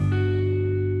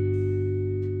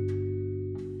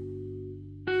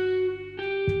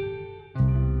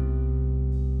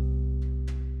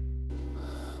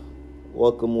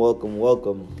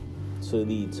Welcome to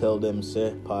the Tell Them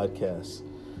Say podcast.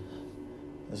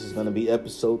 This is going to be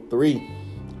episode 3.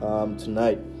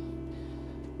 Tonight,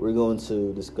 we're going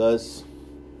to discuss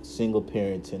single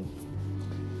parenting.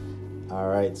 All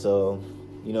right, so,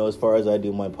 as far as I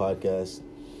do my podcast,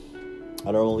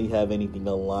 I don't really have anything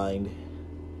aligned,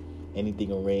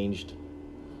 anything arranged.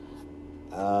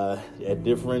 A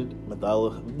different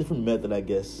method, I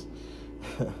guess.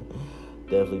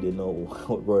 Definitely didn't know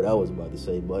what word I was about to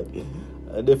say, but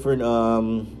a different,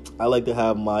 I like to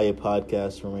have my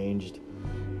podcast arranged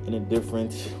in a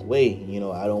different way.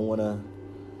 I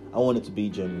want it to be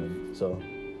genuine. So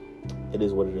it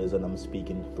is what it is, and I'm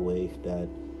speaking the way that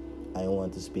I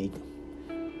want to speak.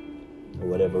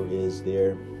 Whatever is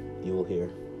there, you will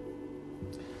hear.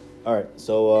 All right,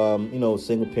 so,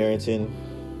 single parenting.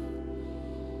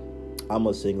 I'm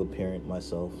a single parent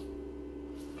myself.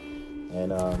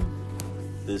 And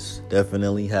this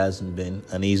definitely hasn't been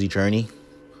an easy journey.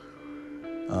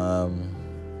 And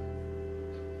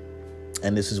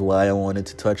this is why I wanted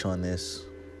to touch on this.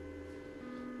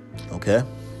 Okay?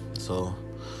 So,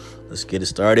 let's get it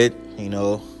started.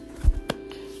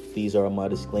 These are my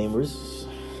disclaimers.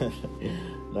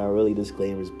 Not really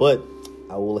disclaimers, but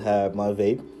I will have my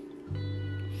vape.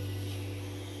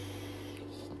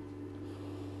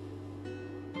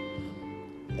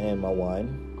 And my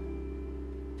wine.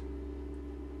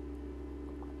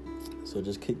 So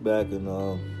just kick back and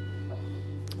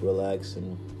relax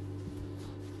and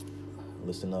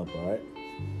listen up, all right?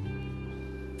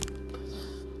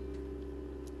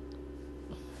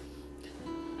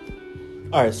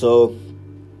 All right, so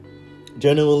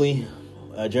generally,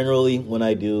 when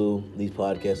I do these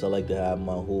podcasts, I like to have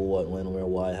my who, what, when, where,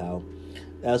 why, how.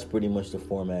 That's pretty much the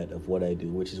format of what I do,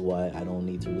 which is why I don't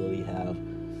need to really have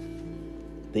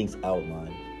things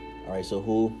outlined. All right, so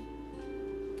who?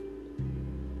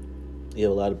 You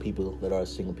have a lot of people that are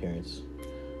single parents,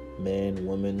 men,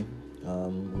 women.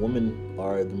 Women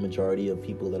are the majority of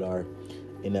people that are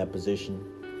in that position,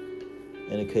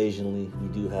 and occasionally you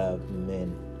do have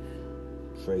men.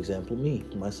 For example,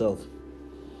 myself.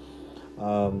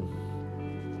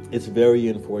 It's very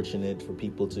unfortunate for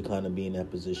people to kind of be in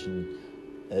that position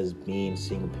as being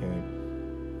single parent.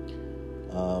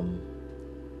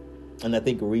 And I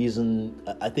think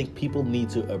people need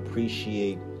to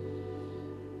appreciate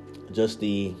just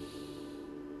a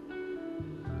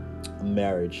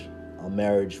marriage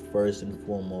first and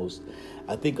foremost.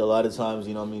 I think a lot of times,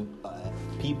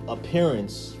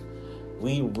 parents,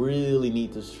 we really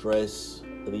need to stress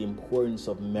the importance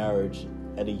of marriage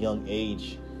at a young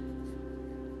age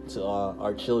to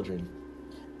our children.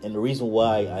 And the reason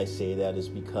why I say that is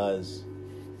because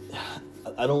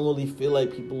I don't really feel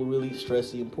like people really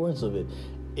stress the importance of it.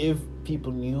 If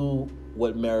people knew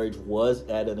what marriage was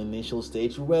at an initial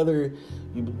stage, regardless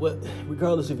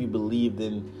if you believed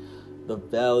in the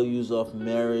values of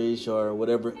marriage or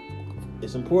whatever,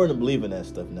 it's important to believe in that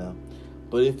stuff now.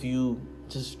 But if you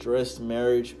just stressed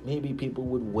marriage, maybe people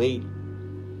would wait,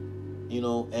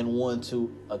 and want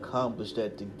to accomplish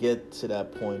that, to get to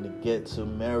that point, to get to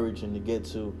marriage, and to get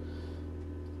to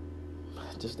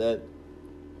just to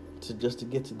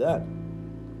get to that.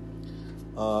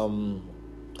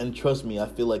 And trust me, I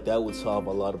feel like that would solve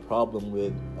a lot of problem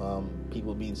with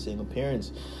people being single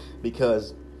parents,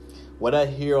 because what I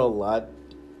hear a lot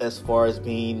as far as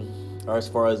the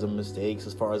mistakes,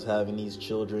 as far as having these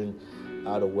children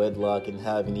out of wedlock and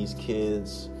having these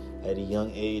kids at a young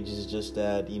age, is just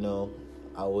that,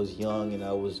 I was young and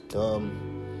I was dumb.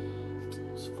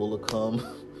 I was full of cum.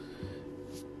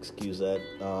 Excuse that.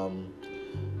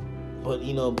 But,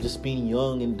 just being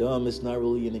young and dumb is not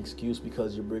really an excuse,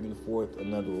 because you're bringing forth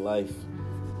another life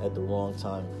at the wrong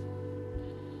time.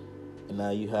 And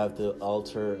now you have to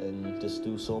alter and just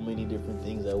do so many different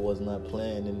things that was not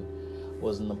planned and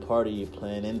wasn't a part of your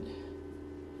plan. And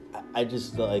I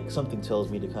just, something tells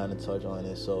me to kind of touch on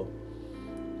it. So,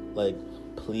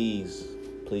 please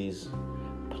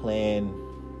plan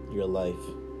your life.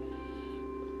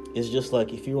 It's just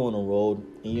like if you're on a road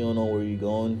and you don't know where you're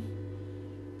going,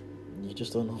 you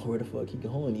just don't know where the fuck you're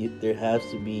going. There has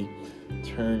to be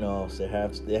turn-offs. There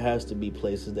has to be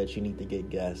places that you need to get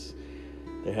gas.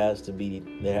 There has to be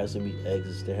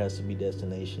exits. There has to be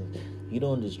destinations. You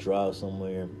don't just drive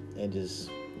somewhere and just,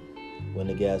 when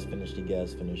the gas finish, the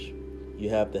gas finish. You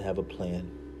have to have a plan.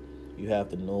 You have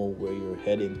to know where you're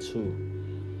heading to.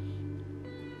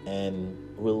 And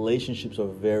relationships are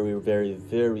very, very,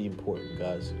 very important,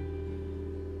 guys.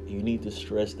 You need to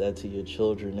stress that to your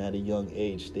children at a young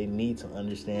age. They need to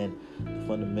understand the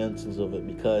fundamentals of it,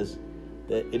 because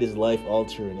it is life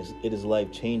altering. It is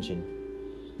life changing.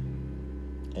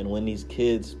 And when these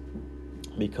kids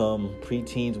become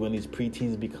preteens, when these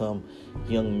preteens become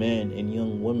young men and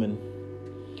young women,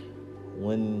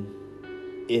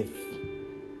 if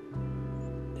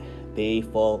they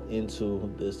fall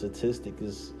into the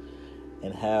statistics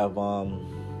and have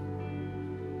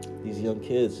these young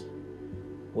kids,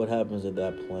 what happens at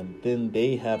that point? Then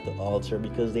they have to alter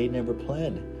because they never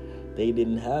planned. They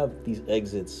didn't have these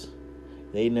exits.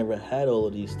 They never had all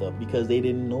of these stuff because they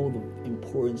didn't know the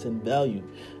importance and value.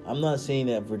 I'm not saying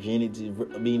that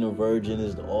being a virgin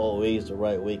is always the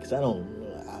right way, because I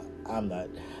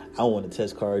want to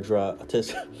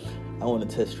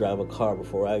test drive a car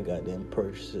before I goddamn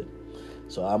purchase it.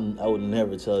 So I would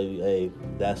never tell you, hey,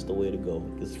 that's the way to go.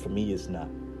 Because for me, it's not.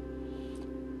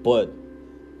 But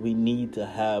we need to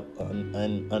have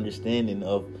an understanding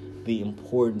of the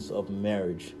importance of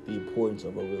marriage, the importance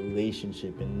of a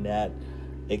relationship in that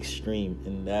extreme,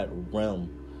 in that realm.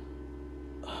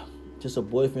 Just a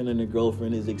boyfriend and a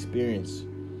girlfriend is experience.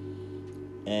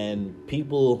 And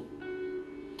people,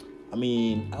 I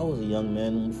was a young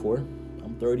man before.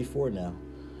 I'm 34 now.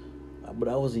 But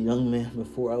I was a young man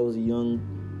before. I was a young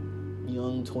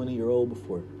 20-year-old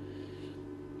before.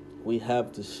 We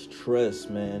have to stress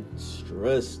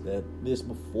that this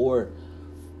before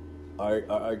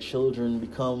our children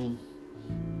become,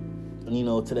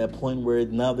 to that point where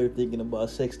now they're thinking about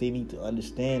sex. They need to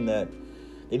understand that.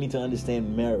 They need to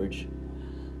understand marriage.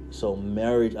 So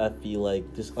marriage, I feel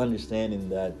like just understanding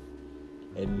that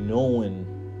and knowing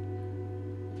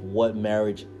what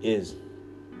marriage is,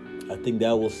 I think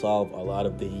that will solve a lot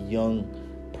of the young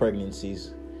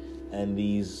pregnancies and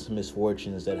these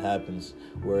misfortunes that happens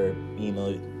where,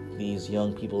 these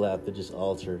young people have to just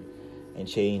alter and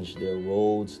change their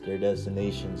roads, their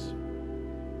destinations.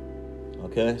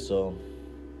 Okay, so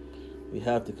we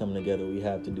have to come together. We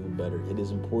have to do better. It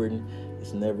is important.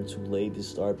 It's never too late to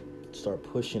start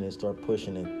pushing it.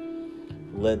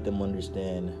 Let them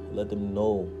understand. Let them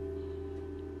know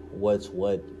what's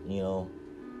what,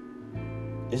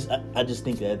 I just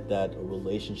think that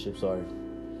relationships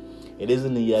it is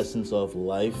in the essence of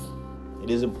life.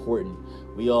 It is important.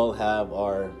 We all have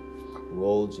our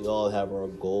roads. We all have our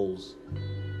goals.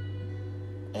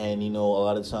 And, a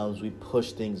lot of times we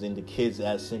push things into kids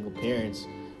as single parents.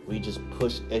 We just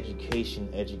push education.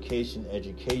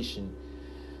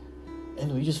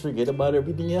 And we just forget about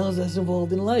everything else that's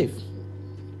involved in life.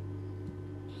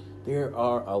 There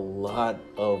are a lot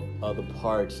of other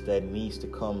parts that needs to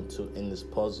come to in this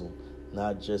puzzle,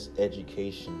 not just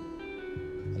education.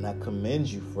 And I commend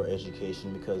you for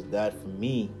education, because that, for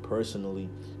me, personally,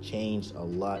 changed a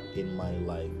lot in my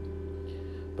life.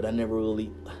 But I never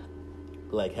really,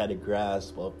 had a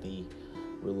grasp of the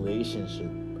relationship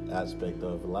aspect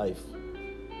of life.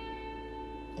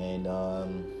 And I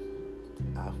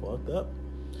fucked up.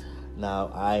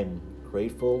 Now, I'm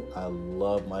grateful. I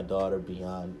love my daughter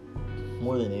beyond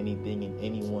more than anything and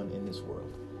anyone in this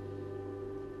world.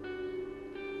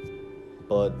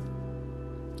 But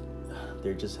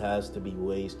there just has to be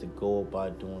ways to go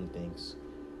about doing things.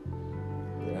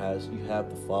 You have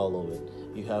to follow it.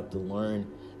 You have to learn,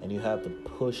 and you have to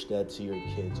push that to your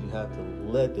kids. You have to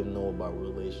let them know about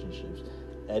relationships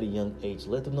at a young age.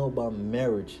 Let them know about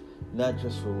marriage, not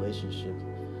just relationship.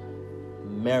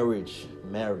 Marriage.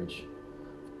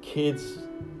 Kids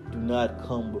do not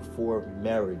come before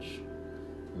marriage.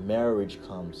 Marriage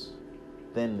comes,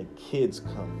 then the kids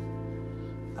come.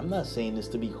 I'm not saying this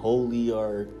to be holy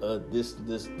or this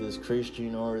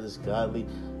Christian or this godly.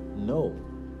 No.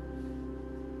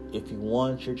 If you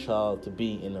want your child to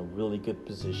be in a really good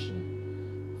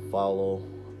position, follow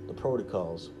the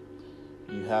protocols.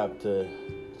 You have to,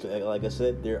 like I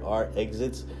said, there are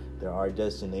exits, there are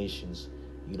destinations.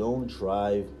 You don't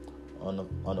drive on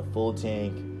a full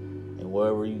tank, and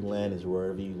wherever you land is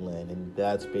wherever you land. And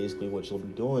that's basically what you'll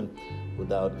be doing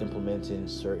without implementing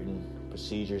certain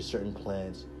procedures, certain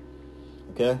plans.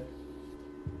 Okay?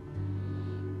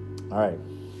 All right.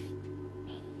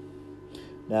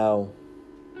 Now,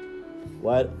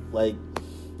 what?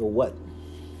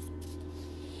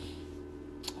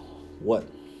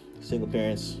 Single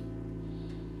parents.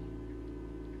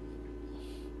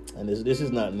 And this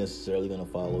is not necessarily going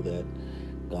to follow that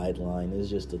guideline. It's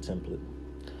just a template.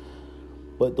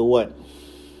 But the what?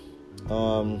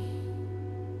 I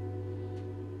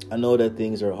know that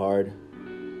things are hard.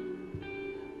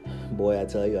 Boy, I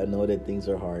tell you, I know that things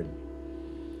are hard.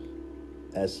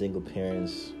 As single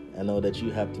parents, I know that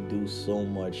you have to do so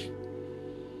much.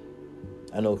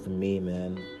 I know for me,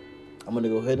 man, I'm going to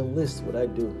go ahead and list what I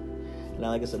do. And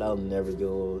like I said, I'll never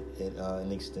go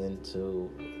an extent to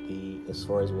as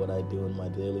far as what I do in my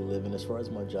daily living, as far as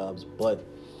my jobs. But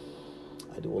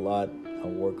I do a lot. I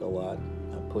work a lot.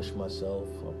 I push myself,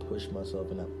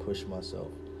 and I push myself.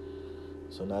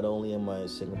 So not only am I a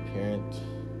single parent,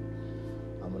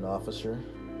 I'm an officer.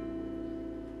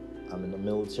 I'm in the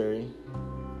military.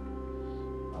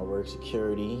 I work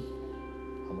security.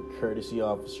 I'm a courtesy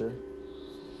officer.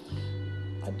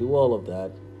 I do all of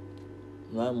that,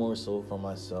 not more so for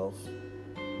myself,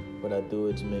 but I do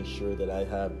it to make sure that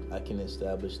I can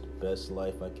establish the best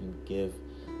life I can give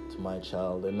to my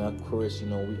child. And of course,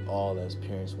 we all as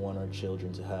parents want our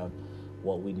children to have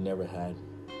what we never had.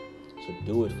 So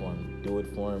do it for them. Do it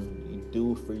for them. You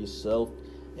do it for yourself.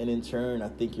 And in turn, I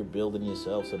think you're building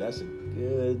yourself. So that's a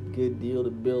good deal to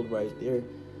build right there.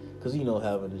 Because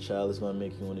having a child is going to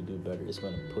make you want to do better. It's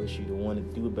going to push you to want to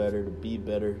do better, to be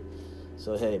better.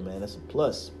 So hey, man, that's a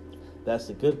plus. That's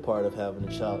the good part of having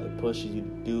a child. It pushes you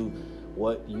to do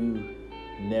what you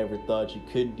never thought you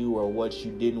could do or what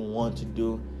you didn't want to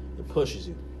do. It pushes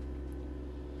you.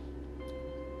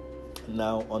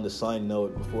 Now, on the side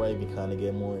note, before I even kind of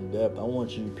get more in depth, I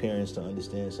want you parents to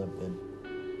understand something.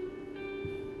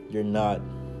 You're not.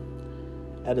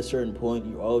 At a certain point,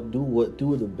 you all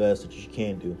do the best that you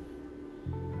can do.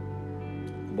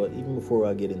 But even before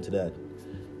I get into that,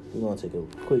 we're going to take a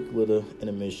quick little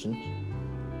intermission.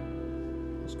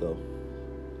 Let's go.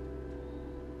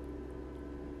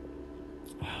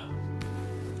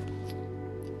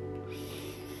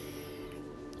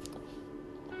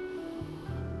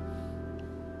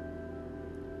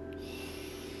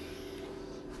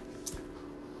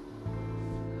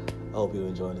 I hope you're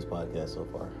enjoying this podcast so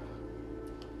far.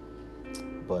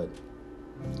 But,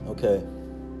 okay.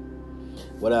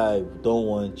 What I don't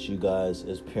want you guys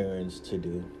as parents to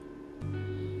do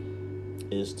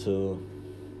is to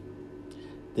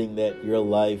think that your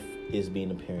life is being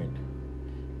a parent.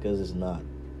 Because it's not.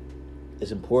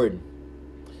 It's important.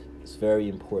 It's very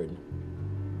important.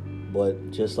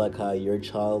 But just like how your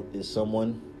child is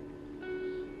someone,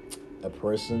 a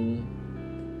person,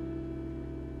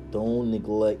 don't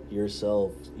neglect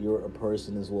yourself. You're a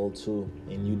person as well too,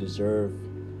 and you deserve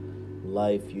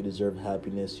life. You deserve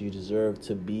happiness. You deserve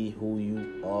to be who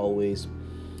you always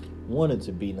wanted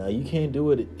to be. Now you can't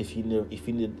do it if you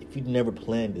never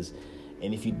planned this,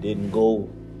 and if you didn't go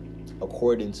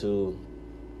according to,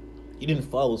 you didn't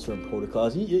follow certain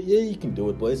protocols. Yeah, you can do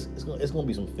it, but it's gonna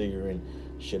be some figuring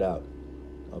shit out.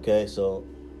 Okay, so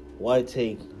why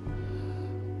take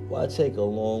a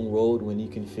long road when you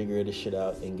can figure this shit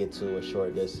out and get to a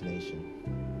short destination?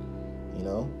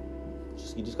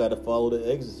 You just gotta follow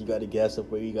the exits. You gotta gas up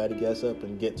where you gotta gas up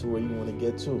and get to where you want to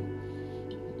get to.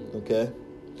 Okay,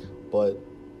 but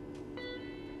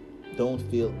don't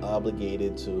feel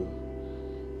obligated to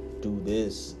do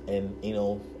this. And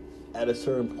at a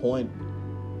certain point,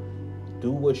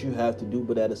 do what you have to do.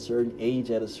 But at a certain age,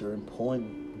 at a certain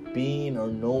point, being or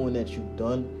knowing that you've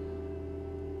done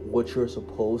what you're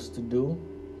supposed to do,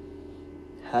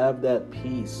 have that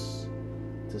peace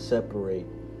to separate,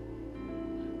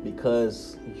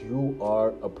 because you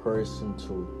are a person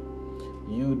too.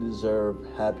 You deserve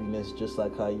happiness just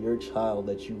like how your child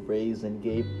that you raised and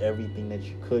gave everything that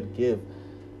you could give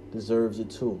deserves it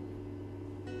too.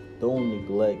 Don't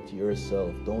neglect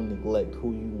yourself. Don't neglect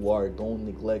who you are. Don't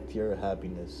neglect your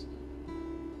happiness.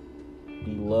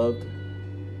 Be loved.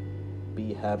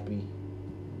 Be happy.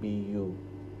 Be you.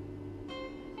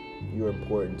 You're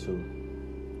important too.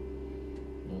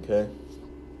 Okay?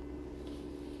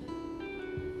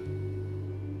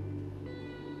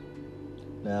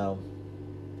 Now,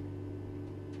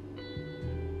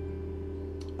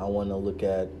 I want to look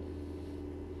at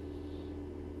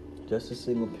just a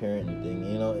single parenting thing.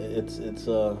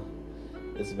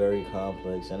 It's very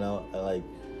complex, and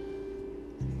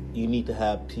you need to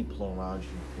have people around you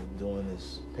doing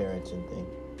this parenting thing.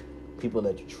 People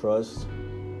that you trust,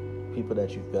 people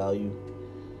that you value.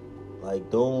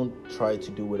 Don't try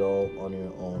to do it all on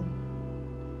your own.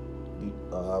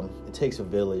 It takes a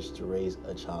village to raise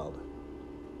a child.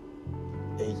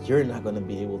 And you're not going to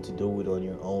be able to do it on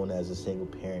your own as a single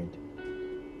parent.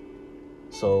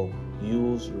 So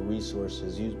use your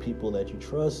resources, use people that you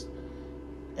trust,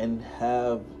 and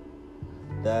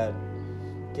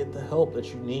get the help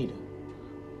that you need.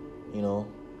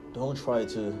 Don't try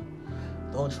to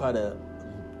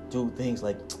do things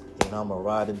like, I'm a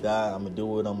ride or die, I'm gonna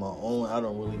do it on my own, I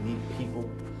don't really need people.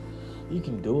 You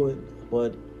can do it,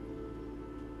 but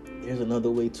there's another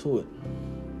way to it.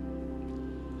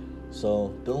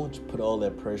 So don't put all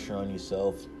that pressure on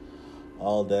yourself,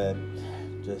 all that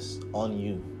just on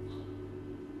you.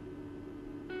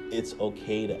 It's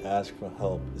okay to ask for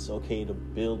help. It's okay to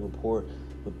build rapport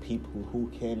with people who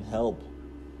can help.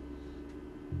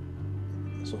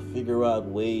 So figure out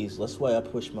ways. That's why I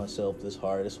push myself this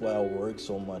hard. That's why I work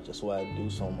so much. That's why I do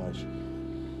so much.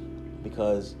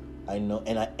 Because I know,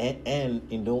 and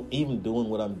even doing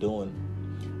what I'm doing,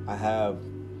 I have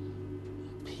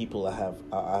people.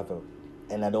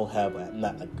 And I don't have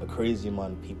not like a crazy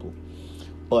amount of people,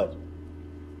 but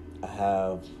I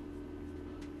have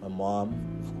my mom,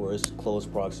 of course, close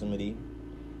proximity.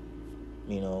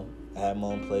 I have my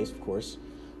own place, of course,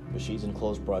 but she's in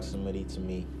close proximity to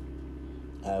me.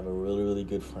 I have a really, really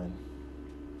good friend.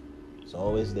 She's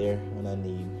always there when I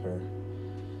need her.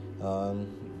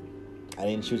 I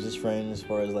didn't choose this friend as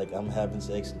far as like I'm having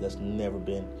sex. That's never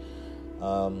been.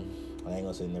 I ain't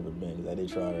gonna say never been because I did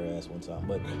try her ass one time,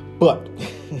 but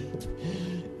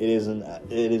it isn't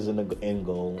an end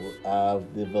goal.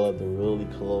 I've developed a really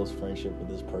close friendship with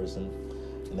this person,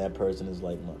 and that person is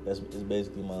like it's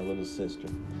basically my little sister,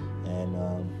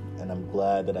 and I'm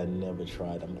glad that I never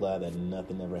tried. I'm glad that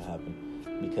nothing ever happened,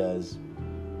 because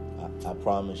I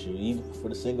promise you, even for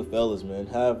the single fellas, man,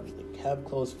 have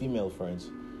close female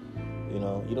friends. You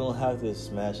don't have to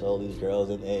smash all these girls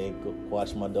and, hey, go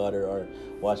watch my daughter or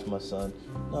watch my son.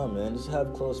 No, man, just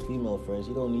have close female friends.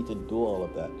 You don't need to do all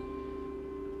of that.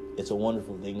 It's a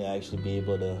wonderful thing to actually be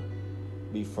able to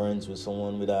be friends with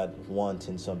someone without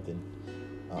wanting something.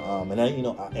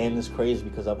 And it's crazy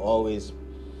because I've always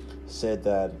said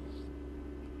that.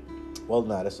 Well,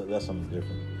 that's something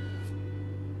different.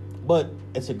 But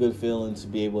it's a good feeling to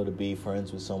be able to be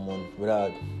friends with someone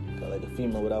without, like a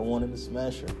female, without wanting to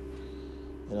smash her.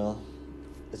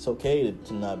 It's okay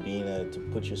to not be in that, to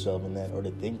put yourself in that, or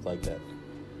to think like that.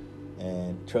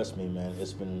 And trust me, man,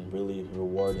 it's been really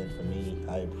rewarding for me.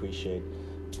 I appreciate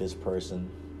this person.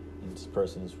 And this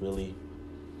person is really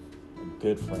a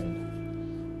good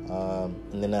friend.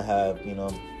 And then I have,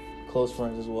 close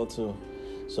friends as well too.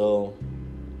 So,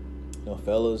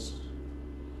 fellas,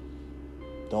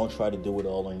 don't try to do it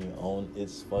all on your own.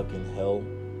 It's fucking hell.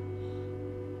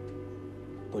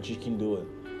 But you can do it.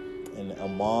 And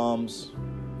moms,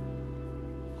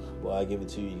 well, I give it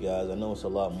to you guys. I know it's a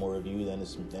lot more of you than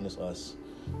it's us,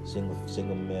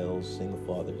 single males, single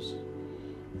fathers,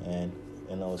 and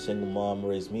a single mom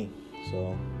raised me.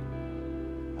 So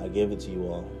I give it to you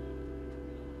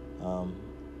all.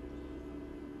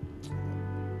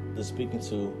 Just speaking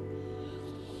to.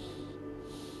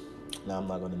 Now I'm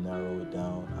not going to narrow it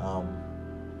down.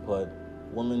 But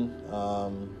women,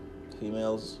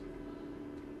 females.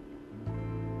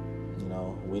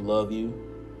 We love you.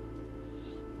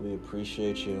 We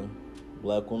appreciate you.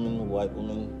 Black women, white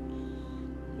women,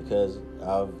 because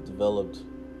I've developed,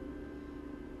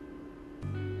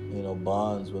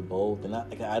 bonds with both. And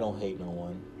I don't hate no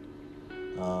one.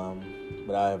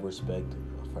 But I have respect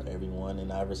for everyone.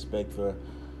 And I have respect for,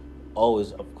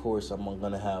 always, of course, I'm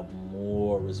going to have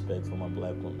more respect for my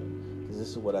black women. Because this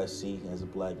is what I see as a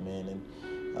black man. And,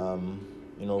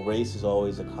 race is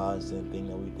always a constant thing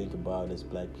that we think about as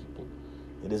black people.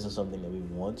 It isn't something that we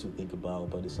want to think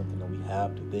about, but it's something that we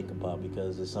have to think about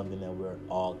because it's something that we're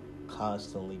all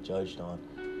constantly judged on.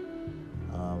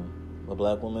 But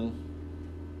black women,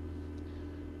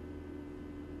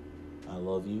 I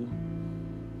love you.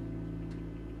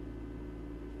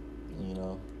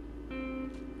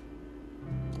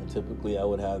 And typically I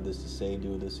would have this to say,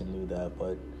 do this and do that,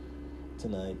 but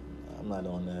tonight I'm not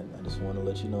on that. I just want to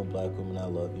let you know, black women, I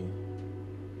love you.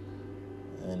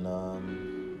 And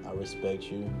I respect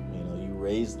you. You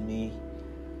raised me,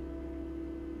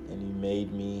 and you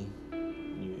made me,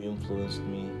 and you influenced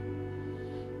me.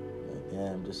 But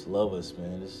damn, just love us,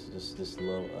 man. Just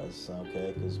love us,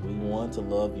 okay? Because we want to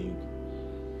love you.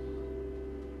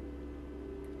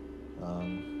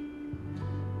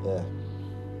 Yeah.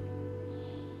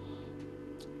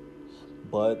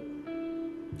 But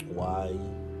why?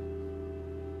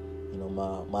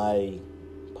 My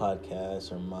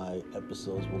podcast or my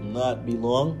episodes will not be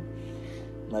long.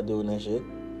 I'm not doing that shit.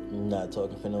 I'm not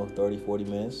talking for no 30, 40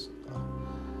 minutes.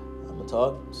 I'm going to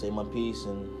talk, say my piece,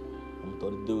 and I'm going to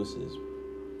throw the deuces.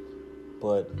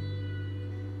 But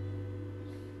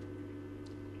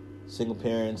single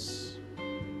parents,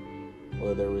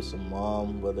 whether it's a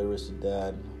mom, whether it's a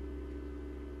dad,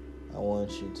 I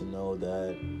want you to know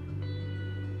that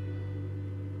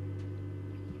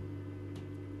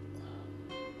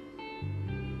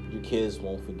your kids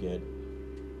won't forget.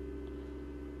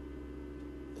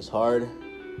 It's hard.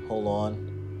 Hold on.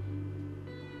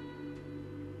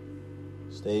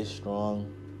 Stay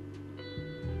strong.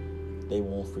 They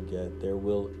won't forget. They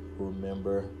will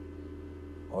remember.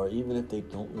 Or even if they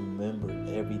don't remember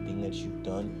everything that you've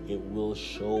done, it will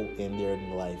show in their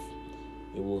life.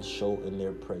 It will show in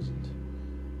their present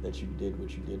that you did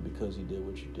what you did because you did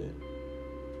what you did.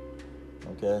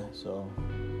 Okay, so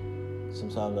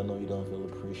sometimes I know you don't feel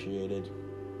appreciated,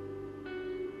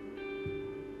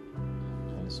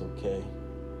 and it's okay.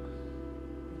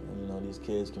 And, these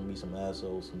kids can be some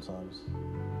assholes sometimes,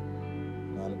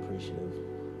 not appreciative.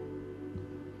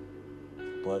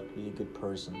 But be a good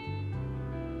person,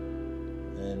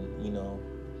 and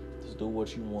just do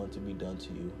what you want to be done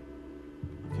to you.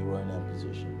 If you were in that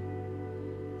position,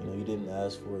 you didn't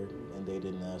ask for it, and they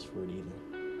didn't ask for it either.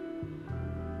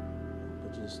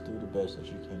 But just do the best that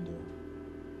you can do.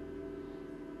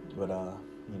 But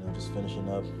just finishing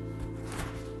up.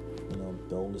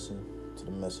 Don't listen to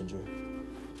the messenger.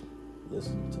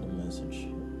 Listen to the message,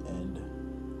 and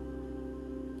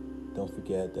don't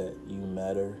forget that you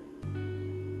matter.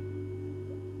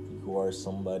 You are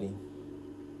somebody,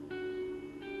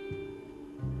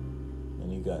 and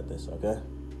you got this, okay?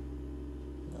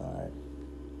 All right.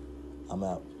 I'm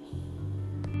out.